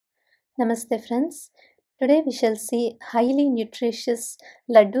Namaste friends. Today we shall see highly nutritious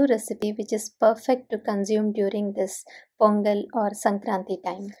Laddoo recipe which is perfect to consume during this Pongal or Sankranti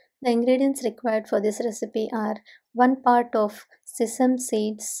time. The ingredients required for this recipe are 1 part of sesame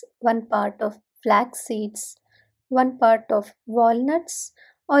seeds, 1 part of flax seeds, 1 part of walnuts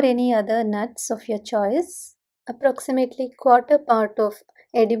or any other nuts of your choice, approximately quarter part of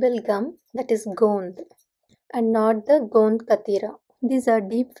edible gum, that is gond, and not the gond katira. These are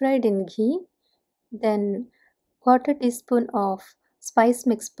deep fried in ghee. Then quarter teaspoon of spice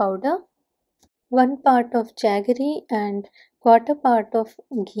mix powder, 1 part of jaggery and quarter part of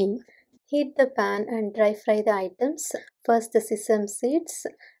ghee. Heat the pan and dry fry the items. First the sesame seeds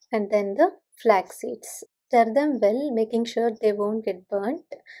and then the flax seeds. Stir them well, making sure they won't get burnt,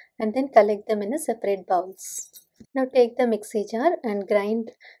 and then collect them in a separate bowls. Now take the mixie jar and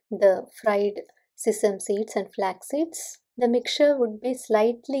grind the fried sesame seeds and flax seeds. The mixture would be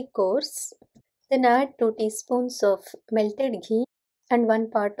slightly coarse. Then add 2 teaspoons of melted ghee and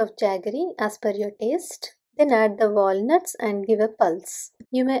 1 part of jaggery as per your taste. Then add the walnuts and give a pulse.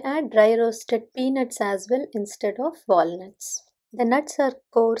 You may add dry roasted peanuts as well instead of walnuts. The nuts are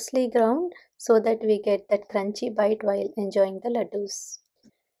coarsely ground so that we get that crunchy bite while enjoying the laddoos.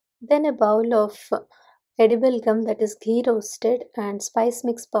 Then a bowl of edible gum, that is ghee roasted, and spice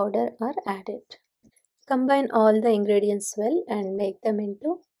mix powder are added. Combine all the ingredients well and make them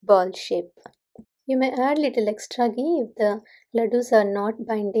into ball shape. You may add little extra ghee if the laddoos are not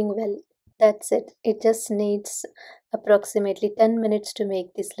binding well. That's it. It just needs approximately 10 minutes to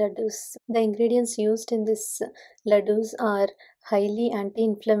make these laddoos. The ingredients used in this laddoos are highly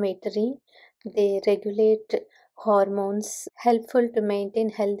anti-inflammatory. They regulate hormones, helpful to maintain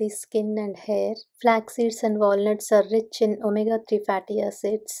healthy skin and hair. Flax seeds and walnuts are rich in omega-3 fatty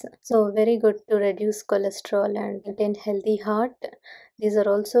acids, so very good to reduce cholesterol and maintain healthy heart. These are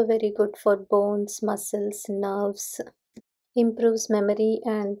also very good for bones, muscles, nerves, improves memory,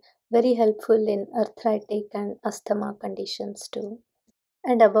 and very helpful in arthritic and asthma conditions too.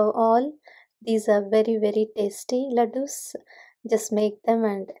 And above all, these are very tasty laddoos. Just make them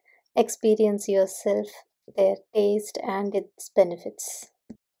and experience yourself their taste and its benefits.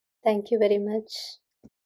 Thank you very much.